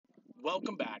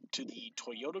Welcome back to the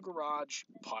Toyota Garage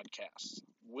podcast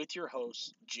with your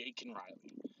hosts, Jake and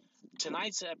Riley.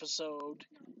 Tonight's episode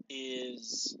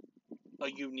is a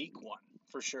unique one,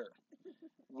 for sure.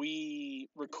 We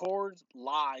record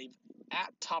live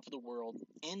at Top of the World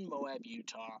in Moab,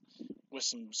 Utah, with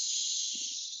some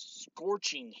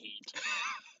scorching heat.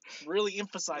 Really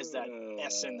emphasize that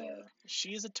S in there.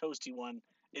 She is a toasty one.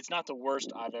 It's not the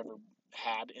worst I've ever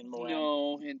had in Moab.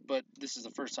 No, but this is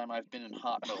the first time I've been in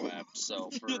hot Moab, so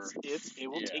it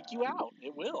will take you out.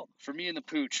 It will. For me and the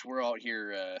pooch, we're out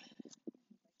here,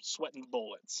 Sweating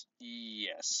bullets.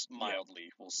 yes,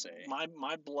 mildly, we'll say.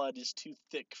 My blood is too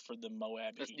thick for the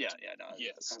Moab heat. No.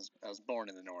 Yes. I was born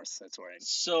in the north, that's where I am.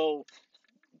 So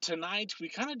tonight we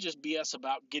kind of just BS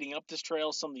about getting up this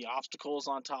trail, some of the obstacles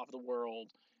on Top of the World,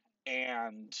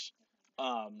 and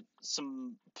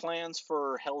some plans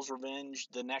for Hell's Revenge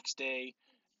the next day,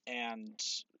 and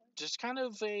just kind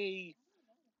of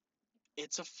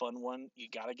it's a fun one. You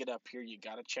got to get up here. You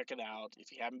got to check it out.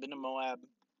 If you haven't been to Moab,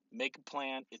 make a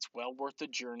plan. It's well worth the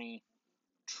journey.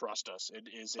 Trust us. It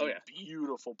is a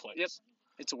beautiful place. Yep.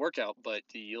 It's a workout, but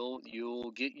you'll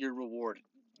get your reward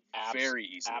very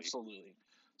easily. Absolutely.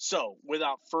 So,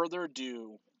 without further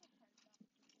ado,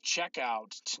 check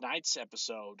out tonight's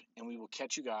episode, and we will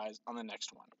catch you guys on the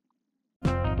next one.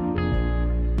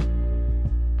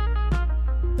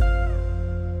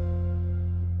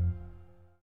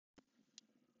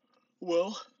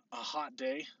 Well, a hot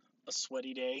day, a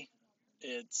sweaty day.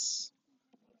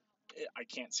 I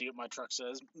can't see what my truck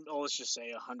says. Oh, let's just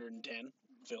say 110.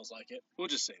 Feels like it. We'll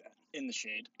just say that. In the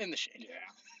shade. In the shade. Yeah.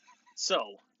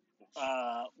 So,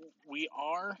 we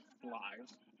are live.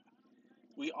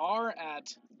 We are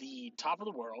at the Top of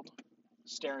the World,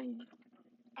 staring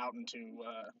out into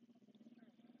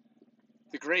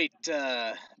The great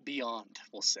beyond,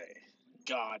 we'll say.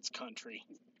 God's country.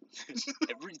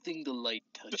 Everything the light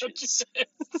touches.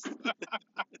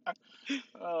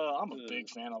 I'm a big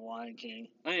fan of Lion King.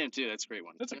 I am too. That's a great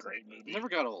one. That's a great movie. Never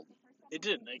got old. It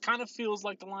didn't. It kind of feels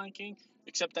like the Lion King,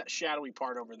 except that shadowy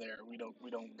part over there. We don't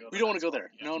go. We don't want to go there.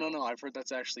 Yeah, no. I've heard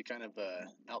that's actually kind of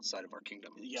outside of our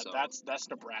kingdom. Yeah, so. that's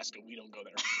Nebraska. We don't go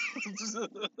there.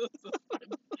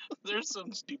 There's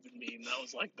some stupid meme that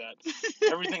was like that.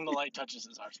 Everything the light touches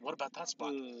is ours. What about that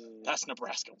spot? That's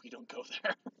Nebraska. We don't go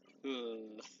there.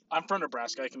 I'm from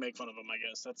Nebraska. I can make fun of them, I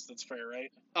guess. That's fair,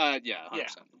 right? Yeah,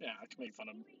 100%. Yeah, I can make fun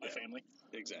of my family.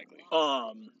 Exactly.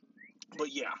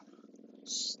 But yeah,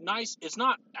 it's nice. It's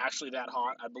not actually that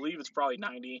hot. I believe it's probably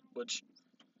 90, which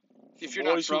if you're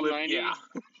not from 90, yeah,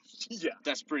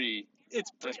 that's pretty.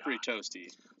 That's pretty toasty.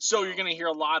 So you're gonna hear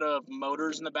a lot of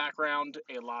motors in the background,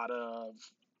 a lot of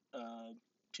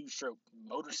two-stroke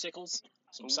motorcycles,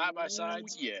 some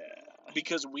side-by-sides. Yeah.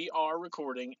 Because we are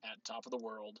recording at Top of the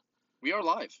World. We are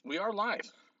live. We are live.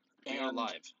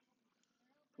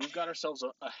 We've got ourselves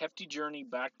a hefty journey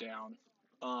back down.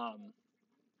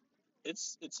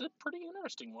 It's a pretty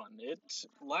interesting one.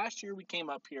 Last year we came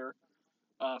up here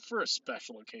for a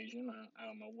special occasion. I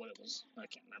don't know what it was. I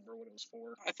can't remember what it was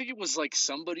for. I think it was like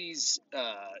somebody's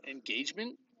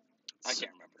engagement. I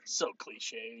can't remember. So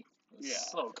cliche. Yeah.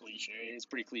 So cliche. It's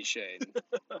pretty cliche.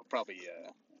 probably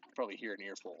hear an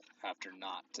earful after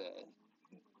not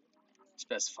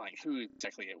specifying who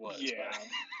exactly it was. Yeah.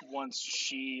 Once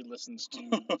she listens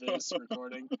to this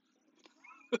recording.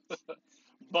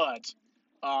 But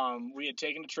we had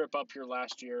taken a trip up here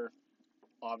last year.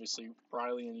 Obviously,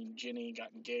 Riley and Jenny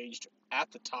got engaged at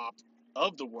the Top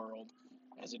of the World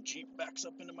as a Jeep backs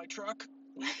up into my truck.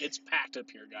 It's packed up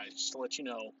here, guys, just to let you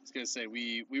know. I was going to say,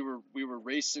 we were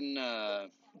racing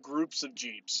groups of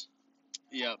Jeeps.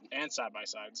 Yep. And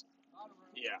side-by-sides.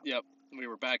 Yeah. Yep. We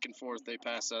were back and forth. They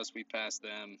passed us. We passed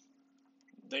them.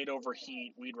 They'd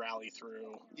overheat. We'd rally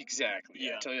through. Exactly.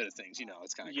 Yeah. Toyota things,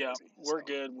 it's kind of crazy. Yeah, we're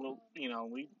good. We'll,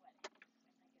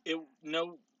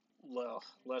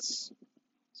 let's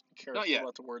be careful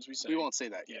about the words we say. We won't say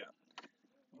that yet.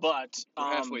 But we're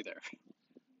halfway there.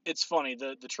 It's funny.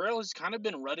 The trail has kind of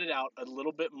been rutted out a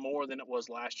little bit more than it was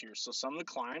last year. So some of the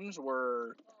climbs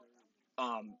were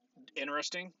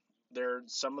interesting.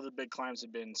 Some of the big climbs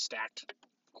have been stacked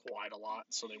quite a lot,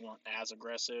 so they weren't as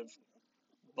aggressive.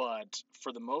 But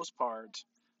for the most part,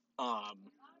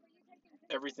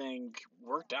 everything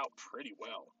worked out pretty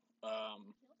well.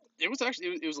 It was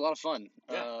a lot of fun.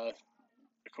 Yeah.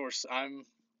 Of course, I'm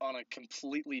on a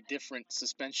completely different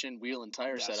suspension, wheel, and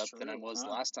tire setup than I was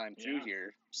last time through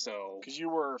here. So because you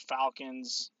were Falcon,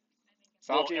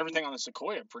 everything on the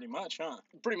Sequoia, pretty much, huh?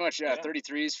 Pretty much, yeah.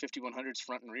 33s, 5100s,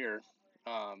 front and rear,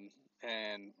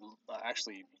 and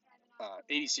actually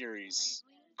 80 series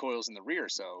coils in the rear.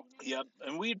 So. Yep,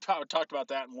 and we talked about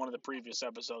that in one of the previous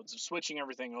episodes of switching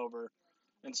everything over.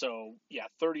 And so, yeah,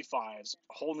 35s,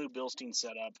 whole new Bilstein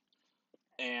setup,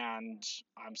 and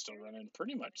I'm still running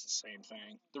pretty much the same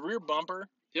thing. The rear bumper,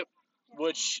 yep,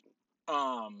 which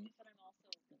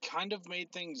kind of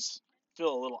made things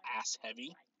feel a little ass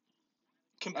heavy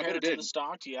compared to the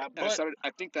stock. Yeah, but I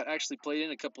think that actually played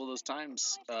in a couple of those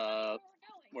times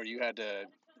where you had to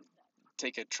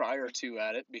take a try or two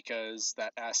at it because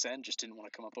that ass end just didn't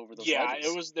want to come up over those ledges.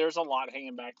 Yeah, there's a lot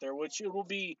hanging back there, which it will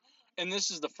be, and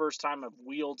this is the first time I've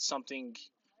wheeled something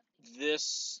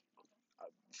this,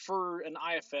 for an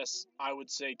IFS, I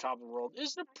would say top of the world,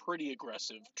 is a pretty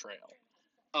aggressive trail.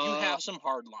 You have some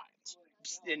hard lines.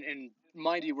 And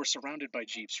mind you, we're surrounded by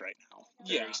Jeeps right now.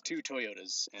 There's 2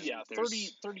 Toyotas. And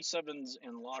 37s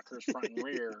and lockers front and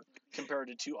rear compared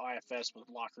to 2 IFS with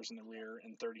lockers in the rear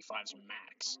and 35s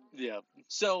max. Yeah.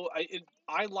 So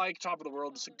I like top of the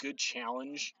world. It's a good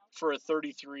challenge for a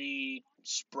 33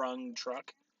 sprung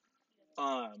truck.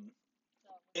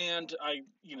 And I,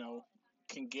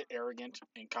 can get arrogant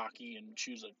and cocky and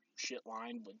choose a shit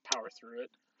line but power through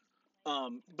it.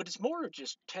 But it's more of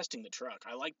just testing the truck.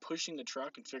 I like pushing the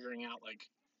truck and figuring out, like,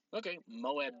 okay,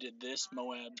 Moab did this.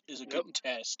 Moab is a good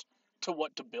test to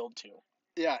what to build to.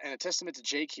 Yeah, and a testament to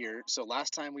Jake here. So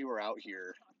last time we were out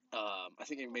here, I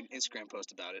think I made an Instagram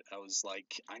post about it. I was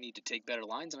like, I need to take better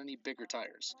lines and I need bigger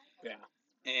tires. Yeah.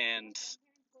 And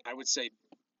I would say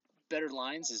better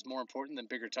lines is more important than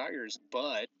bigger tires,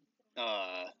 but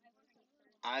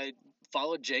I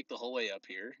followed Jake the whole way up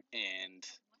here, and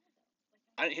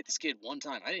I didn't hit the skid one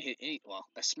time. I didn't hit any. Well,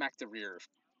 I smacked the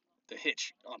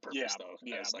hitch on purpose, though.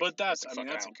 Yeah, but that's a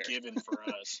given for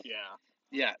us. Yeah.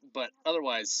 Yeah, but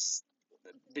otherwise,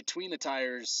 between the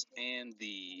tires and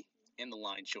the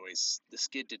line choice, the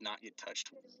skid did not get touched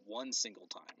one single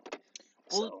time.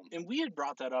 Well, and we had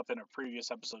brought that up in a previous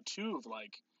episode too, of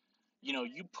like,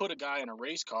 you put a guy in a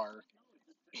race car,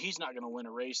 he's not going to win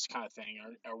a race kind of thing.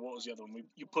 Or what was the other one?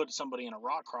 You put somebody in a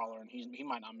rock crawler and he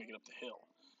might not make it up the hill.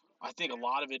 I think a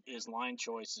lot of it is line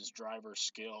choice, is driver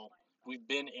skill. We've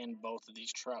been in both of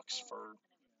these trucks for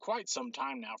quite some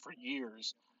time now, for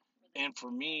years. And for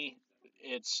me,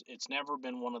 it's never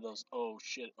been one of those, oh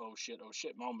shit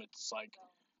moments. It's like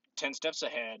 10 steps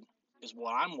ahead is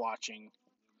what I'm watching,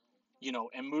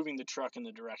 and moving the truck in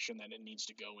the direction that it needs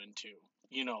to go into.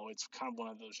 It's kind of one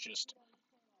of those, just,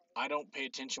 I don't pay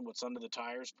attention what's under the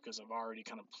tires because I've already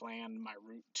kind of planned my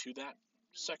route to that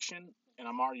section, and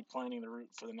I'm already planning the route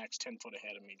for the next 10 foot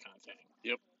ahead of me, kind of thing.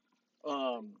 Yep.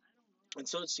 And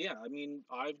so it's,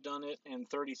 I've done it in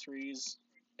 33s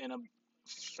in a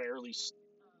fairly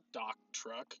stock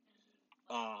truck,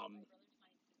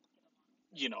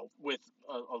 with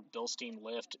a Bilstein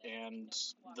lift and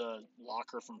the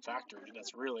locker from factory.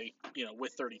 That's really,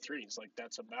 with 33s, like,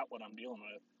 that's about what I'm dealing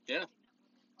with. Yeah.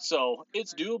 So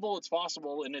it's doable, it's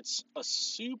possible, and it's a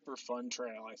super fun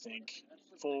trail, I think.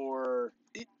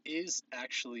 It is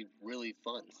actually really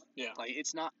fun. Yeah. Like,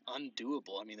 it's not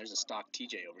undoable. I mean, there's a stock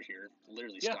TJ over here,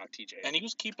 literally stock TJ. And he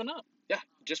was keeping up. Yeah,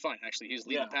 just fine, actually. He was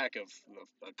leading a pack of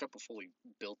a couple fully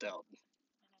built out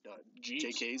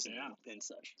JKs and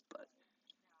such. But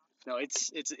no,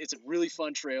 it's a really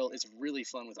fun trail. It's really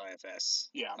fun with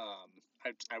IFS. Yeah.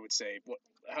 I would say,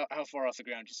 how far off the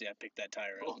ground did you say I picked that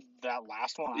tire up? Well, that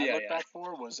last one I looked back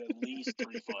for was at least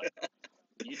 3 foot.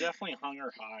 You definitely hung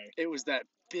her high. It was that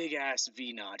big ass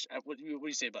V notch. What do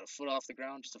you say, about a foot off the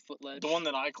ground, just a foot ledge? The one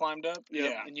that I climbed up? Yep.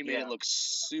 Yeah. And you made it look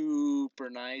super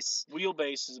nice.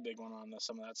 Wheelbase is a big one on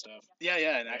some of that stuff. Yeah,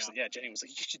 and actually, Jenny was like,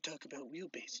 you should talk about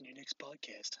wheelbase in your next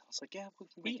podcast. I was like, yeah,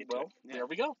 we'll get to it. There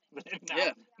we go.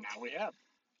 Now we have.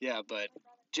 Yeah, but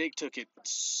Jake took it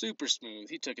super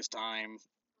smooth. He took his time,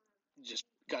 just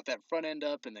got that front end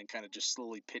up, and then kind of just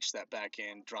slowly pitched that back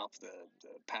end, dropped the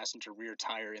passenger rear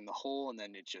tire in the hole, and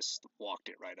then it just walked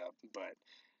it right up. But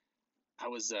I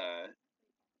was a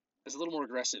little more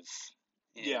aggressive.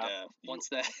 And, once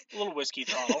that a little whiskey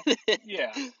throttle.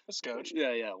 Yeah, a scotch.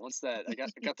 Yeah. Once that I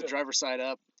got the driver's side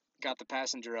up, got the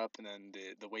passenger up, and then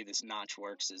the way this notch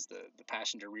works is the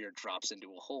passenger rear drops into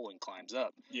a hole and climbs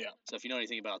up. Yeah. So if you know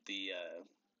anything about the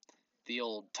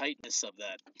old tightness of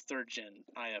that 3rd gen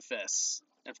IFS,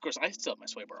 and of course I still have my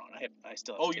sway bar on. I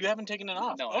still have you haven't taken it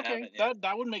off? No, okay. I haven't yet.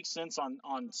 That would make sense on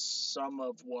some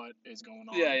of what is going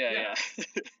on. Yeah.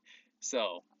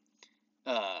 So,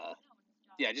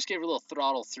 just gave her a little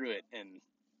throttle through it, and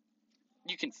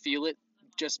you can feel it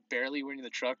just barely when you're in the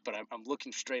truck, but I'm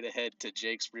looking straight ahead to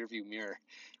Jake's rearview mirror.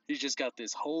 He's just got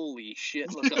this holy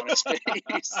shit look on his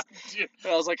face.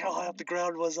 I was like, how high up the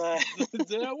ground was I?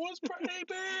 That was pretty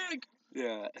big.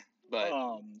 Yeah, But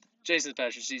Um, Jason's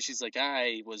passion, she's like,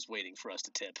 I was waiting for us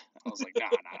to tip. I was like, nah,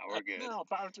 we're good. no,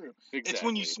 power through. It's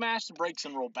when you Exactly. smash the brakes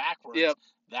and roll backwards. Yep.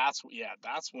 That's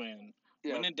when.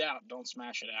 When Yep. in doubt, don't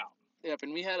smash it out. Yep.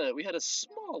 And we had a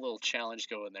small little challenge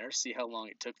going there. See how long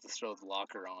it took to throw the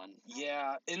locker on.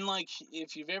 Yeah, and like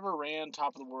if you've ever ran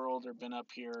top of the world or been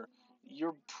up here,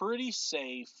 you're pretty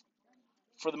safe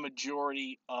for the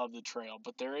majority of the trail.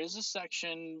 But there is a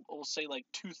section, we'll say like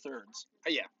 2/3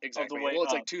 Yeah, of the exactly. way Well,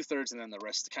 it's like up. 2/3, and then the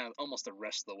rest, kind of almost the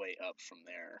rest of the way up from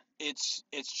there. It's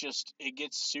just it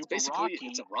gets It's super basically rocky.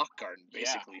 it's a rock garden Yeah.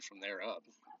 basically from there up.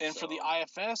 And for So the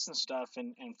IFS and stuff,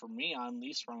 and for me, I'm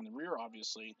least sprung in the rear,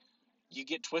 obviously. You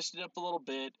get twisted up a little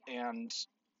bit, and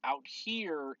out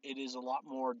here it is a lot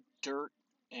more dirt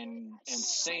and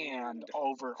sand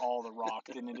over all the rock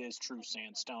than it is true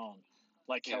sandstone,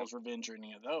 like Yeah. Hell's Revenge or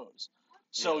any of those.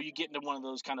 So Yeah. you get into one of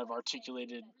those kind of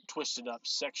articulated, twisted up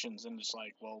sections, and it's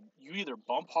like, well, you either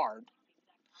bump hard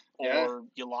Yeah. or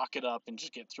you lock it up and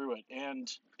just get through it.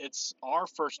 And it's our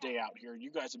first day out here. You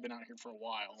guys have been out here for a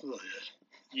while.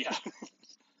 Yeah,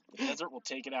 the desert will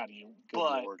take it out of you. Good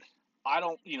But Lord. I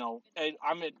don't,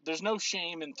 there's no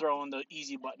shame in throwing the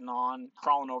easy button on,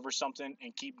 crawling over something,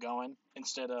 and keep going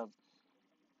instead of.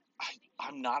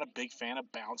 I'm not a big fan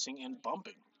of bouncing and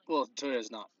bumping. Well, Toyota's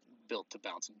not built to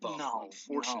bounce and bump, No,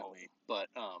 unfortunately. But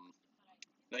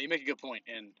no, you make a good point,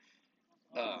 and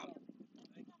um,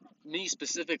 me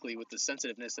specifically with the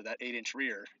sensitiveness of that 8-inch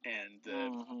rear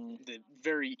and the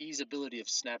very easeability of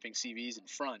snapping CVs in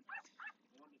front.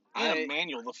 And a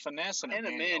manual, the finesse in a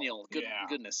manual.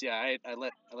 Goodness, yeah. I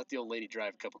let the old lady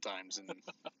drive a couple times, and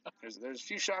there's a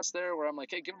few shots there where I'm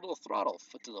like, hey, give it a little throttle,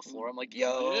 foot to the floor. I'm like,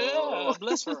 yo, Yeah,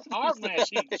 bless her heart, man.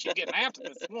 She getting after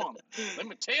this one. Let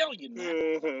me tell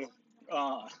you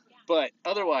now. But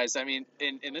otherwise, I mean,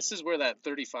 and this is where that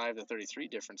 35 to 33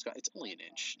 difference got. It's only an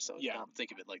inch, so Yeah. don't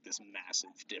think of it like this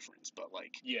massive difference. But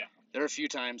like, Yeah. there are a few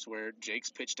times where Jake's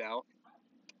pitched out,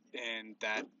 and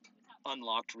that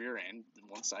unlocked rear end, and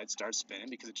one side starts spinning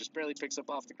because it just barely picks up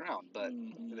off the ground. But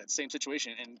that same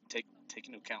situation, and take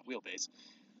into account wheelbase,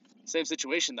 same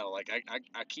situation though. Like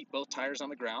I keep both tires on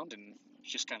the ground, and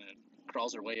just kind of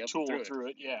crawls her way up Tool through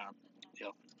it. Yeah.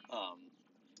 Yep.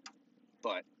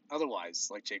 But otherwise,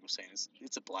 like Jake was saying,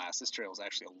 it's a blast. This trail is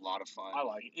actually a lot of fun. I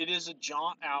like it. It is a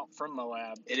jaunt out from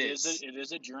Moab. It is. It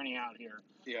is a journey out here.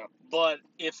 Yeah. But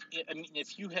if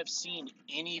you have seen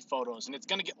any photos, and it's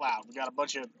gonna get loud. We got a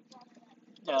bunch of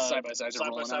side by sides are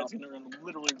rolling out. and they're gonna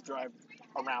literally drive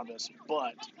around us.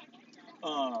 But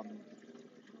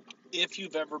if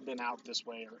you've ever been out this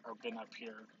way or been up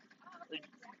here,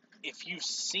 if you've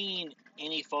seen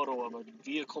any photo of a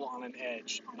vehicle on an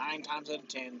edge, 9 times out of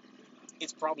 10,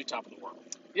 it's probably top of the world.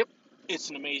 Yep. It's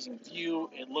an amazing view.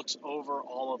 It looks over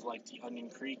all of like the Onion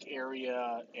Creek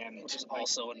area, and which is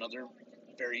also another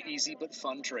very easy but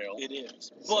fun trail. It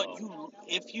is. But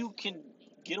if you can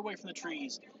get away from the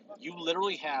trees, you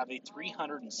literally have a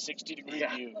 360-degree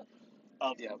view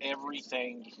of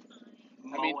everything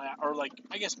Moab,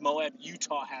 I guess Moab,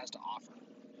 Utah has to offer.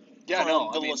 Yeah,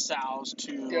 From the LaSalle's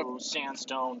to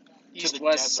Sandstone, east, to the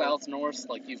west, desert. south, north,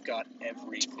 like you've got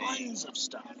everything. Tons of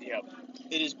stuff. Yep.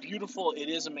 It is beautiful. It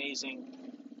is amazing.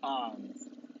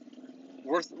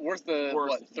 Worth the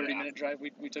 30-minute drive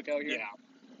we took out here?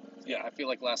 Yeah, I feel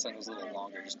like last time was a little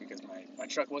longer just because my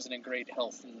truck wasn't in great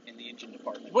health in the engine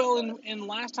department. Well, and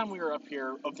last time we were up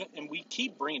here, and we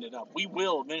keep bringing it up, we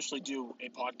will eventually do a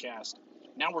podcast.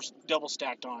 Now we're double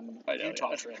stacked on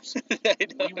Utah trips.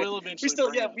 We will eventually.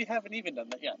 We haven't even done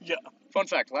that yet. Yeah. Fun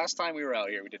fact: last time we were out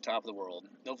here, we did Top of the World,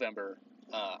 November.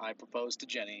 I proposed to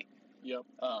Jenny. Yep.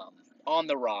 On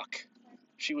the rock.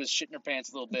 She was shitting her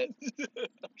pants a little bit.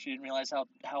 She didn't realize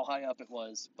how high up it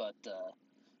was, but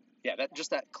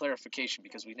that clarification,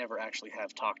 because we never actually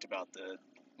have talked about the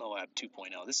Moab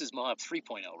 2.0. This is Moab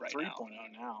 3.0 right now. 3.0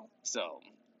 now. So,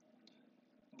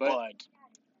 but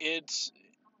it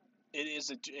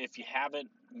is if you haven't,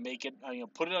 make it.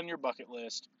 Put it on your bucket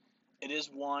list. It is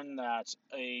one that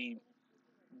a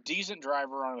decent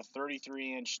driver on a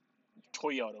 33-inch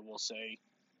Toyota, we'll say,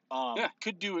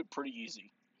 could do it pretty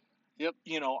easy. Yep.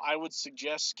 I would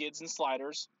suggest skids and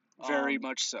sliders. Very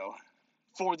much so.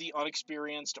 For the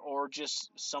unexperienced or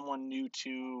just someone new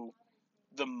to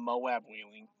the Moab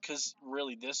wheeling, because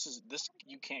really this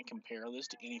you can't compare this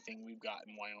to anything we've got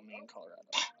in Wyoming and Colorado.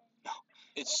 No.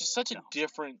 It's just such a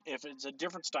different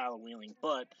style of wheeling,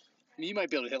 but you might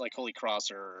be able to hit like Holy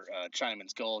Cross or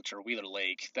Chinaman's Gulch or Wheeler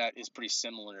Lake. That is pretty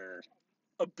similar.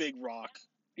 A big rock.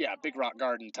 Yeah, big rock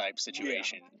garden type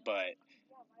situation. Yeah.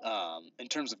 But in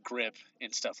terms of grip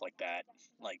and stuff like that,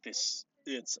 like this,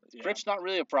 grip's not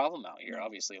really a problem out here.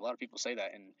 Obviously, a lot of people say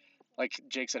that, and like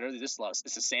Jake said earlier,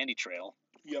 it's a sandy trail.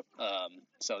 Yep.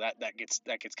 So that gets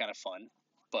kind of fun,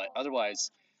 but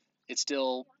otherwise, it's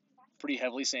still pretty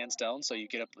heavily sandstone. So you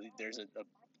get up. There's a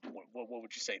what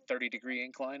would you say, 30-degree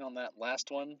incline on that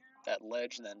last one, that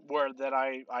ledge, and then Where that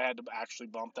I had to actually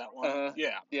bump that one.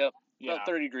 Yeah. Yep. Yeah. About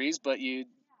 30 degrees, but you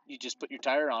just put your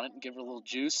tire on it and give her a little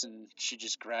juice, and she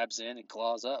just grabs in and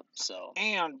claws up. So.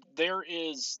 And there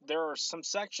are some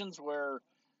sections where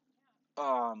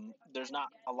there's not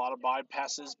a lot of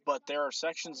bypasses, but there are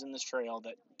sections in this trail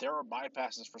that there are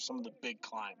bypasses for some of the big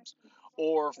climbs,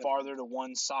 or farther to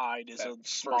one side is a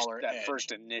smaller edge.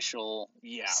 First initial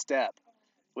step,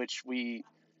 which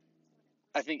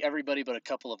I think everybody but a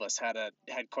couple of us had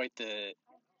quite the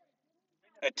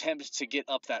attempt to get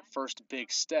up that first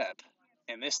big step.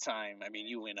 And this time, I mean,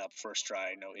 you went up first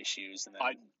try, no issues. And then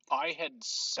I had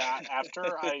sat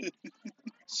after I.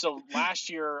 So last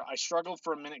year I struggled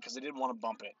for a minute because I didn't want to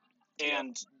bump it,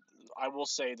 and I will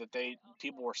say that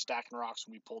people were stacking rocks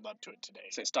when we pulled up to it today.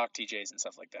 Say stock TJs and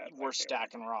stuff like that. We're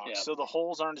stacking rocks, so the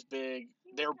holes aren't as big.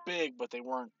 They're big, but they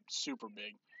weren't super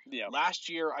big. Yeah. Last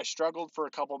year I struggled for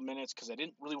a couple of minutes because I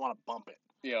didn't really want to bump it.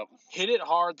 Yep. Hit it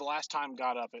hard the last time,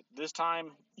 got up it. This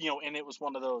time, and it was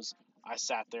one of those. I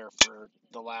sat there for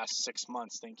the last 6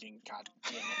 months thinking, God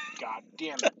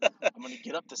damn it, I'm gonna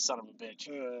get up this son of a bitch.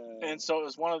 And so it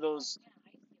was one of those.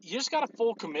 You just gotta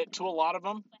full commit to a lot of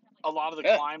them. A lot of the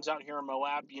climbs out here in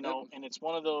Moab, and it's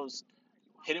one of those.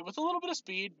 Hit it with a little bit of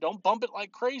speed. Don't bump it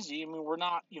like crazy. I mean, we're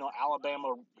not,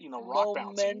 Alabama, rock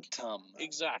bouncing. Momentum.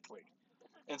 Exactly.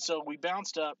 And so we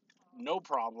bounced up, no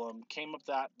problem. Came up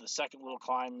the second little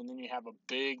climb, and then you have a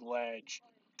big ledge.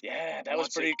 Yeah, that was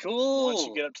pretty cool. Once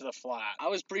you get up to the flat, I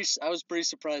was pretty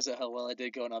surprised at how well I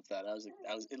did going up that. I was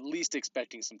at least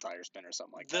expecting some tire spin or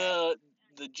something like that.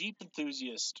 The Jeep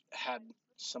enthusiast had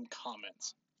some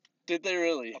comments. Did they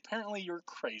really? Apparently, you're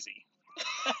crazy.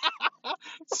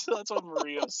 So that's why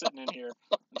Maria's sitting in here,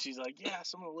 and she's like, "Yeah,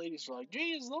 some of the ladies are like,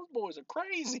 geez, those boys are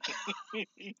crazy."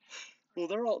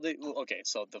 Well, okay.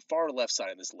 So the far left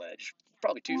side of this ledge,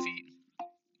 probably 2 feet.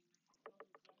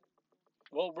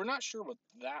 Well, we're not sure what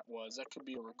that was. That could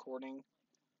be a recording,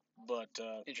 but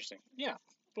interesting. Yeah,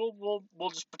 we'll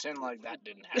just pretend like that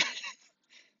didn't happen.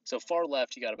 So far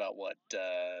left, you got about what?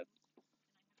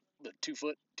 2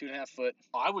 foot, 2.5 foot.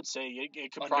 I would say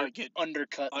it could probably get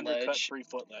undercut ledge. 3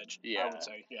 foot ledge. Yeah. I would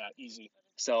say, yeah, easy.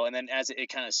 So, and then as it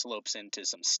kind of slopes into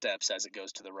some steps as it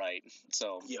goes to the right.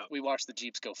 So we watched the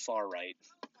Jeeps go far right.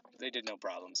 They did no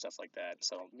problem, stuff like that.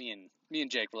 So me and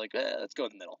Jake were like, let's go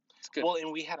in the middle. It's good. Well,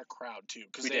 and we had a crowd too,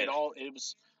 because it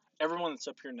was everyone that's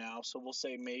up here now. So we'll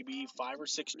say maybe 5 or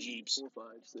 6 Jeeps. 4, 5,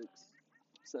 6,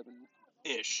 7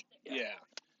 ish. Yeah.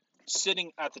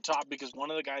 Sitting at the top because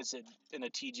one of the guys in a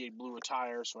TJ blew a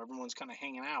tire, so everyone's kind of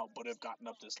hanging out, but have gotten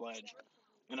up this ledge.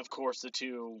 And of course, the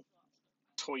 2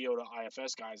 Toyota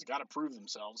IFS guys got to prove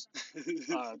themselves.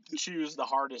 Choose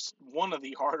one of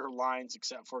the harder lines,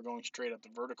 except for going straight up the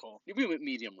vertical. We went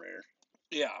medium rare.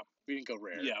 Yeah. We didn't go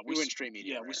rare. Yeah, we went straight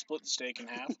medium. Yeah, rare. We split the steak in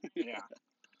half. Yeah.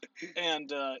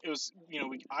 And it was,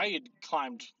 I had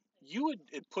climbed. You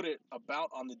had put it about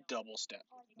on the double step.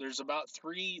 There's about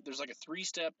 3. There's like a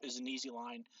 3-step is an easy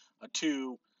line, a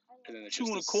 2. And then 2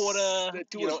 1/4,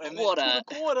 and 2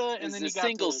 1/4, and then you got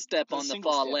single step on the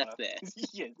far left there.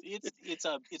 Yeah, it's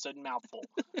a mouthful.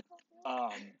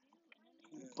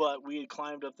 But we had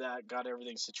climbed up that, got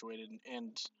everything situated,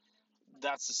 and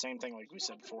that's the same thing like we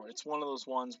said before. It's one of those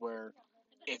ones where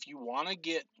if you want to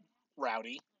get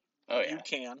rowdy, you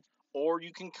can, or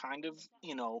you can kind of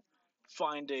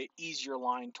find a easier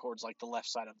line towards like the left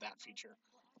side of that feature.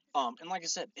 And like I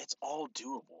said, it's all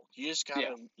doable. You just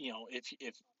gotta,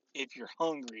 if you're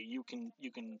hungry, you can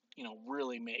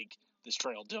really make this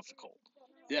trail difficult.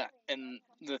 Yeah, and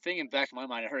the thing in the back of my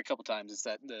mind, I heard a couple times, is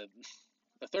that the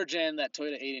 3rd gen, that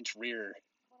Toyota 8-inch rear,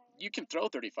 you can throw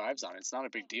 35s on it. It's not a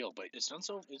big deal, but it's done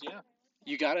so. Yeah.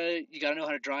 You gotta know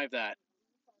how to drive that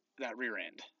rear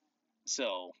end.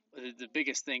 So the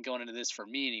biggest thing going into this for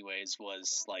me, anyways,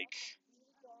 was like,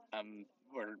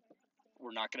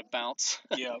 we're not going to bounce.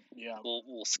 Yeah.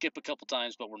 We'll skip a couple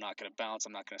times, but we're not going to bounce.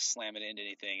 I'm not going to slam it into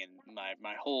anything. And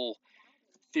my whole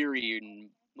theory and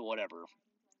whatever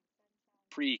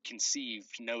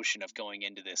preconceived notion of going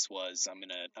into this was I'm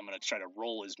gonna try to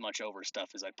roll as much over stuff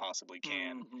as I possibly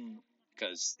can.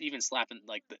 Because even slapping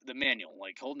like the manual,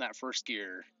 like holding that first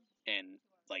gear, and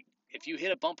like if you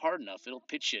hit a bump hard enough, it'll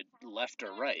pitch you left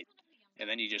or right, and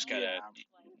then you just gotta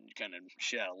kind of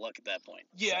shit out of luck at that point.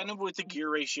 Yeah, so. And with the gear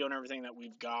ratio and everything that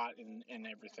we've got and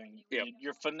everything,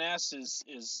 your finesse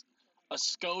is a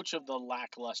scotch of the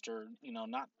lackluster.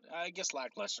 Not, I guess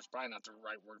lackluster is probably not the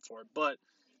right word for it, but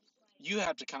you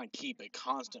have to kind of keep a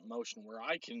constant motion where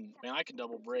I can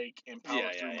double brake and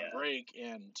power through my brake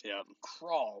and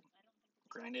crawl.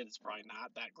 Granted, it's probably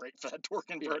not that great for that torque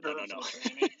inverter or for the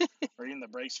tranny, or even the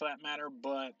brakes for that matter.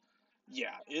 But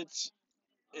yeah, it's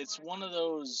one of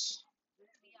those,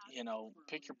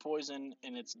 pick your poison,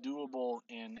 and it's doable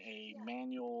in a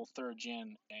manual third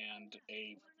gen and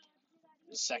a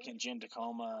second gen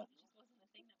Tacoma.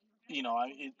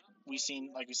 We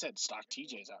seen, like we said, stock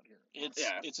TJs out here.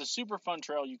 It's a super fun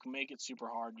trail. You can make it super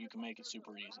hard. You can make it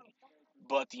super easy.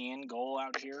 But the end goal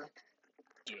out here,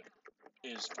 dude,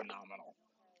 is phenomenal.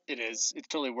 It is. It's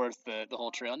totally worth the whole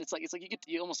trail, and it's like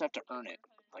you almost have to earn it.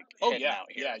 Like out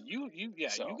here. Yeah, you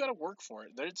got to work for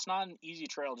it. It's not an easy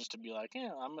trail just to be like,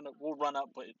 we'll run up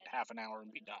but half an hour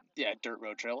and be done. Yeah, dirt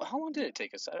road trail. How long did it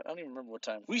take us? I don't even remember what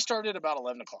time. We started about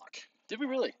 11 o'clock. Did we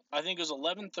really? I think it was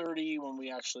 11:30 when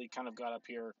we actually kind of got up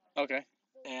here. Okay.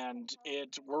 And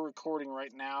we're recording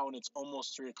right now, and it's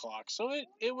almost 3 o'clock. So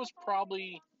it was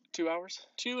probably 2 hours,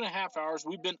 2.5 hours.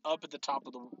 We've been up at the top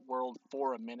of the world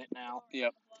for a minute now.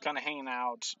 Yep. Kind of hanging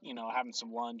out, having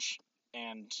some lunch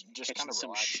and just kind of some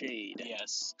relaxing. shade.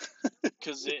 Yes.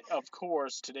 Because of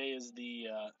course today is the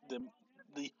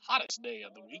hottest day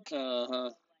of the week.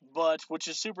 But which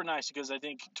is super nice because I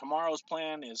think tomorrow's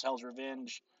plan is Hell's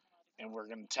Revenge, and we're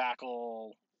gonna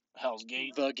tackle Hell's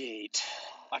Gate. The Gate.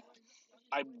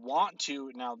 I want to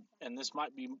now, and this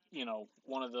might be,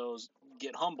 one of those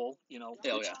get humble,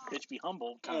 bitch be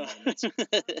humble kind of moments.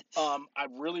 I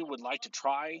really would like to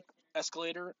try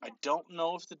Escalator. I don't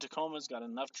know if the Tacoma's got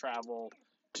enough travel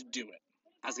to do it.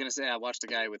 I was gonna say I watched a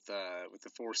guy with the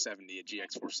 470, a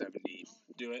GX 470,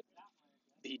 do it.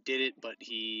 He did it, but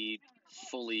he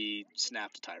fully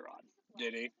snapped a tie rod.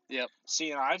 Did he? Yep.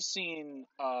 See, and I've seen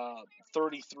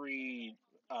 33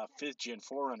 5th gen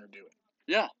 4Runner do it.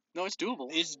 Yeah. No, it's doable.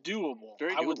 It's doable.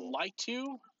 Very doable. I would like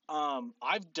to.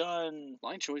 I've done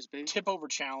line choice, baby. Tip over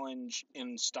challenge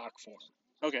in stock form.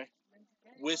 Okay.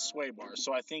 With sway bars.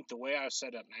 So I think the way I've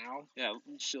set up now. Yeah,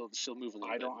 she'll move a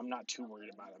little bit. I'm not too worried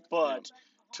about it. But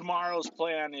tomorrow's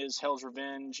plan is Hell's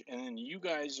Revenge, and then you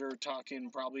guys are talking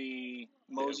probably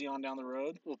mosey on down the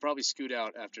road. We'll probably scoot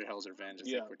out after Hell's Revenge. I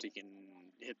think we're taking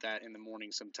hit that in the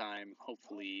morning sometime.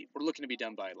 Hopefully, we're looking to be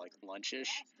done by like lunchish.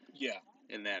 Yeah.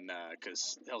 And then,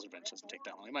 because Hell's Revenge doesn't take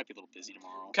that long. It might be a little busy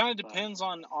tomorrow. Kind of depends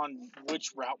on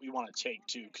which route we want to take,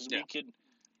 too. Because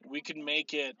we could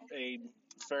make it a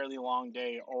fairly long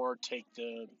day or take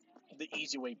the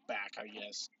easy way back, I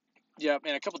guess. Yeah,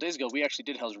 and a couple days ago, we actually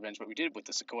did Hell's Revenge, but we did it with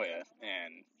the Sequoia.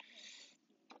 And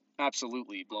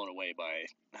absolutely blown away by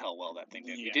how well that thing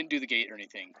did. Yeah. We didn't do the gate or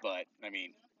anything, but, I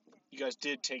mean... You guys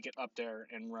did take it up there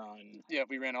and run. Yeah,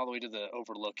 we ran all the way to the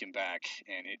overlook and back,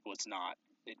 and it was not...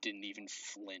 It didn't even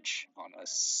flinch on a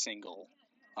single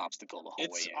obstacle the whole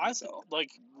way in.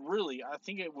 Really, I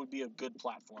think it would be a good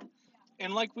platform.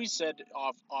 And like we said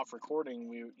off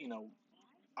recording,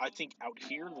 I think out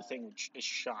here the thing it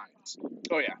shines.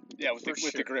 Oh yeah, with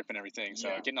the grip and everything.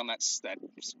 So getting on that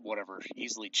whatever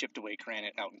easily chipped away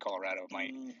granite out in Colorado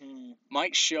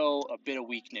might show a bit of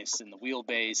weakness in the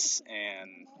wheelbase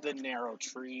and the narrow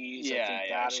trees. Yeah, I think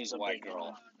that she's a white girl.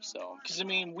 One. So because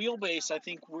wheelbase, I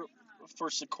think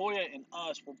for Sequoia and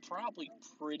us, we're probably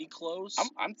pretty close.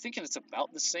 I'm thinking it's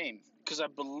about the same. Because I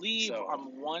believe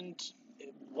I'm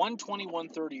 120,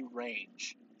 130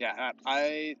 range. Yeah,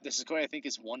 the Sequoia I think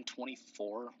is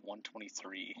 124,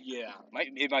 123. Yeah.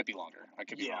 It might be longer. I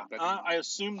could be wrong. But I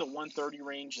assume the 130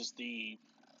 range is the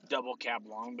double cab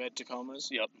long bed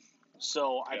Tacomas. Yep.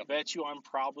 So I bet you I'm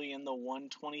probably in the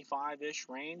 125-ish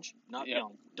range. Not,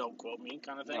 don't quote me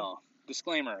kind of thing. No.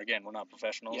 Disclaimer, again, we're not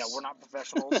professionals. Yeah, we're not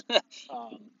professionals.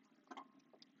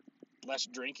 Less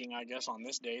drinking, I guess, on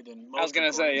this day than most. I was going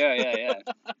to say, yeah.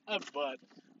 But,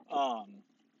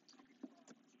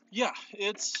 yeah,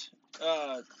 it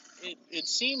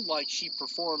seemed like she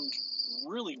performed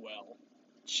really well.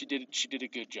 She did a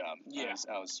good job. Yeah.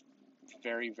 I was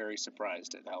very, very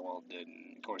surprised at how well it did.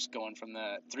 And, of course, going from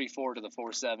the 3.4 to the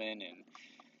 4.7 and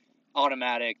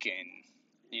automatic and,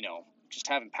 just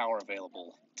having power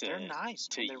available they're nice.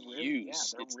 To they're really,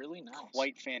 use. They're really nice.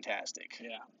 Quite fantastic.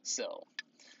 Yeah. So,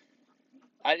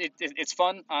 it's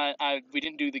fun. We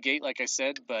didn't do the gate like I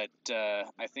said, but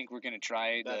I think we're gonna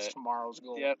try That's tomorrow's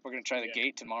goal. Yep, we're gonna try the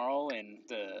gate tomorrow and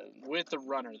with the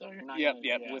runner though. You're not.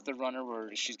 Yep, with the runner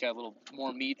where she's got a little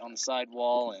more meat on the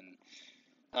sidewall and.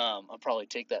 I'll probably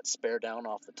take that spare down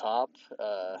off the top.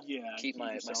 Keep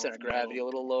my center of gravity a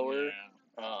little lower.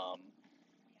 Yeah.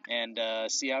 And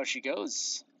see how she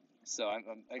goes. So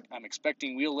I'm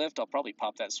expecting wheel lift. I'll probably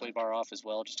pop that sway bar off as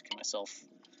well, just to give myself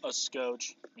A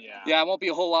scotch. Yeah. Yeah, it won't be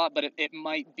a whole lot, but it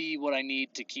might be what I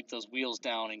need to keep those wheels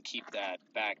down and keep that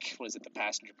back, the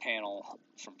passenger panel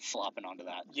from flopping onto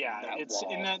that It's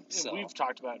wall. in that So we've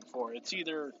talked about it before. It's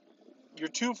either you're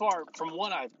too far from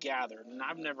what I've gathered, and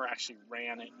I've never actually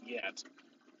ran it yet,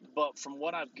 but from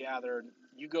what I've gathered,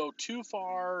 you go too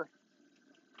far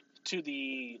to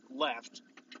the left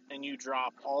and you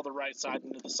drop all the right side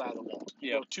into the side of the wall.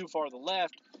 You go too far to the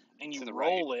left and you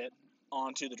roll it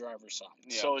onto the driver's side.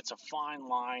 Yep. So it's a fine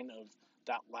line of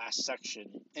that last section,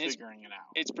 figuring it out.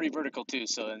 It's pretty vertical too,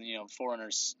 so then,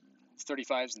 4Runners,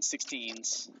 35s and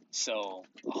 16s, so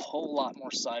a whole lot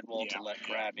more sidewall to let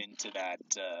grab into that.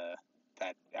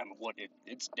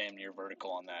 It's damn near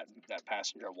vertical on that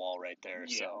passenger wall right there.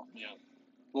 Yeah. So yeah.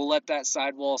 we'll let that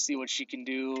sidewall see what she can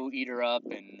do, eat her up,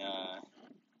 and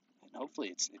hopefully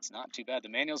it's not too bad. The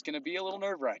manual's going to be a little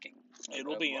nerve-wracking.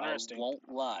 It'll be interesting. I won't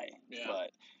lie. Yeah.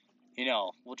 But,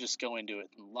 we'll just go into it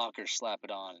and lock her, slap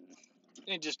it on.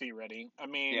 And just be ready. I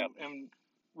mean, and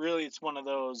really it's one of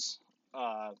those,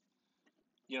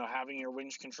 having your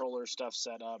winch controller stuff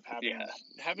set up,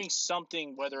 having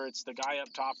something, whether it's the guy up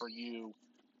top or you,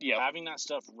 having that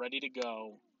stuff ready to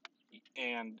go,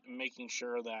 and making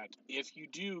sure that if you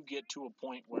do get to a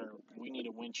point where we need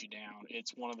to winch you down,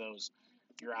 it's one of those,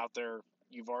 you're out there,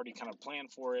 you've already kind of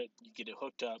planned for it, you get it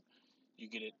hooked up, you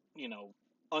get it,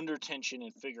 under tension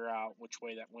and figure out which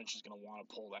way that winch is going to want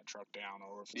to pull that truck down,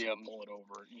 or if it's going to pull it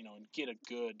over, and get a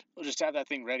good. We'll just have that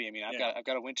thing ready. I mean, I've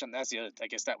got a winch on. That's the other. I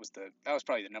guess that was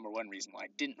probably the number one reason why I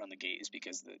didn't run the gate, is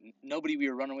because nobody we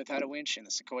were running with had a winch, and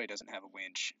the Sequoia doesn't have a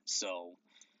winch, so.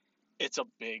 It's a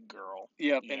big girl.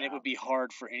 Yep, and it would be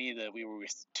hard for any of we were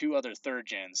with two other third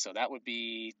gens, so that would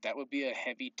be a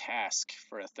heavy task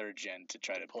for a third gen to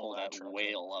try to pull that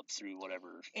whale up through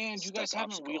whatever. And you guys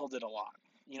haven't wheeled it a lot.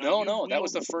 No, that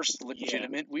was the first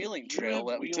legitimate wheeling trail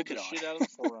that we took it on. Shit out of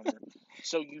the 4Runner,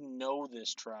 so you know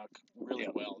this truck really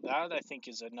well. That, I think,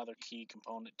 is another key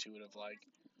component to it, of like,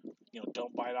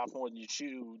 don't bite off more than you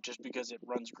chew just because it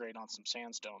runs great on some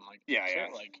sandstone. Like,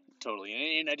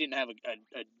 totally. And I didn't have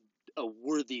a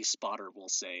worthy spotter, we'll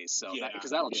say, so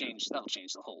because that'll change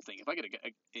the whole thing. If I get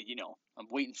I'm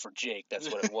waiting for Jake.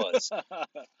 That's what it was.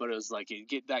 But it was like,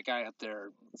 get that guy up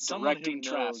there directing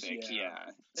traffic.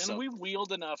 And we've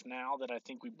wheeled enough now that I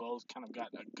think we both kind of got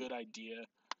a good idea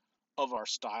of our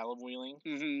style of wheeling.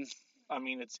 Mm-hmm. I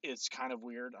mean, it's kind of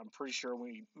weird. I'm pretty sure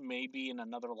we maybe in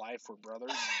another life we're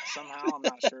brothers somehow. I'm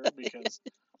not sure, because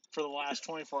for the last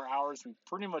 24 hours we've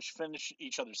pretty much finished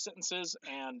each other's sentences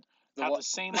and have the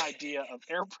same idea of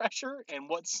air pressure and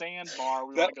what sandbar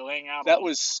we want to go hang out on. That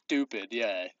was stupid,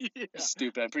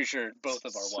 stupid. I'm pretty sure both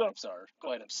of our wives are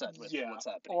quite upset with what's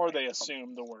happening. Or they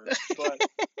assume the worst. But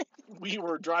we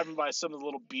were driving by some of the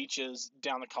little beaches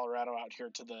down the Colorado out here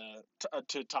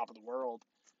to top of the world.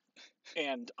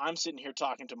 And I'm sitting here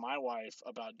talking to my wife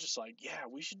about just like,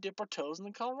 we should dip our toes in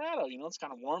the Colorado. It's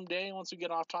kind of warm day once we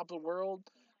get off top of the world.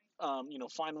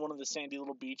 Find one of the sandy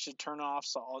little beaches, turn off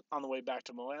on the way back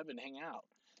to Moab and hang out.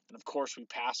 And of course, we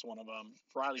pass one of them.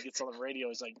 Riley gets on the radio.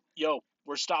 He's like, "Yo,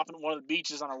 we're stopping at one of the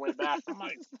beaches on our way back." I'm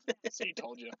like, "See,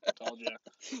 told you."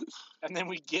 And then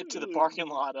we get to the parking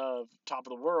lot of Top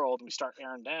of the World. And we start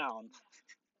airing down,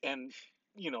 and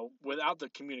without the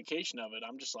communication of it,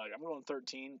 I'm just like, I'm going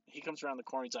 13. He comes around the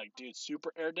corner. He's like, "Dude,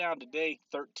 super air down today,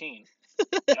 13."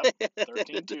 Yep,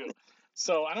 13 too.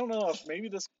 So I don't know if maybe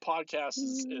this podcast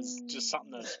is just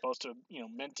something that's supposed to,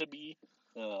 meant to be,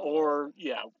 or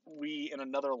we in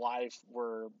another life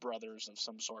were brothers of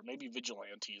some sort, maybe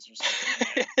vigilantes or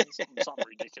something, something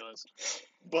ridiculous.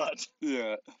 But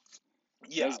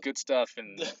that's good stuff.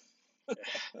 And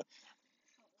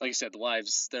like I said, the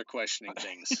wives, they're questioning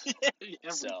things.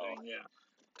 Everything,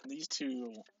 These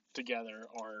two together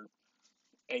are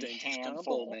a dangerous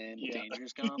handful, combo, man.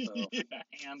 Dangerous combo.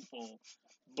 Handful.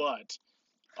 But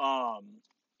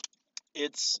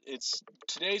it's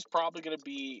today's probably going to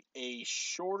be a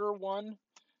shorter one.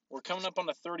 We're coming up on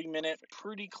a 30-minute,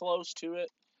 pretty close to it.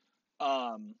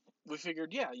 We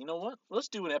figured, you know what? Let's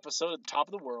do an episode at the Top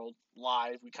of the World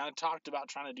live. We kind of talked about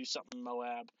trying to do something in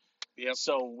Moab. Yep.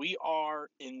 So we are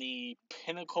in the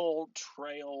pinnacle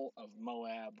trail of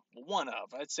Moab. One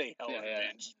of, I'd say, Hell's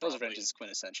Revenge. Hell's Revenge is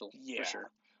quintessential, for sure.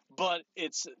 But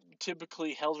it's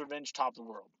typically Hell's Revenge, Top of the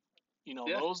World.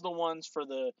 Those are the ones for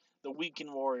the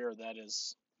weekend warrior that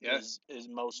is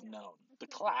most known. The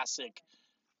classic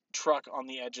truck on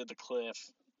the edge of the cliff.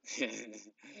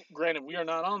 Granted, we are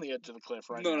not on the edge of the cliff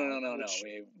right now. No.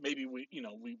 Maybe we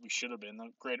should have been.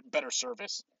 Better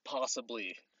service.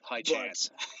 Possibly. High chance.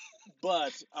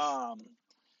 But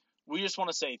we just want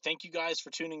to say thank you guys for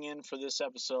tuning in for this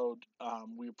episode.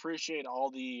 We appreciate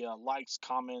all the likes,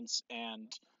 comments,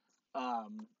 and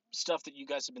stuff that you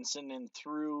guys have been sending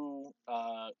through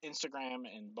Instagram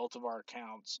and both of our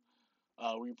accounts.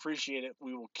 We appreciate it.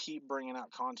 We will keep bringing out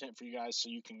content for you guys so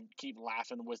you can keep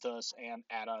laughing with us and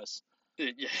at us.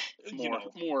 Yeah,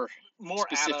 More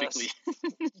specifically. At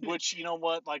us, which, you know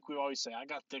what, like we always say, I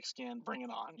got thick skin, bring it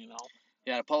on,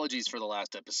 Yeah, apologies for the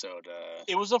last episode.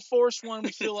 It was a forced one.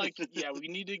 We feel like, yeah, we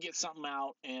needed to get something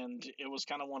out, and it was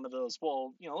kind of one of those,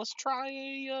 well, let's try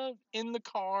in the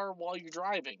car while you're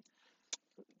driving.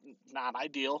 Not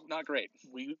ideal. Not great.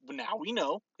 Now we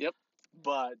know. Yep.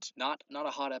 But not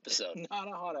a hot episode. Not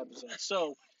a hot episode.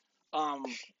 So,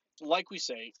 like we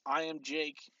say, I am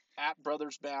Jake at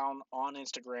BrothersBound on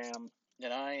Instagram.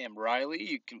 And I am Riley.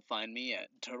 You can find me at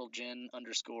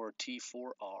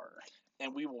TurtleGen_T4R.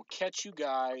 And we will catch you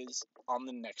guys on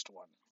the next one.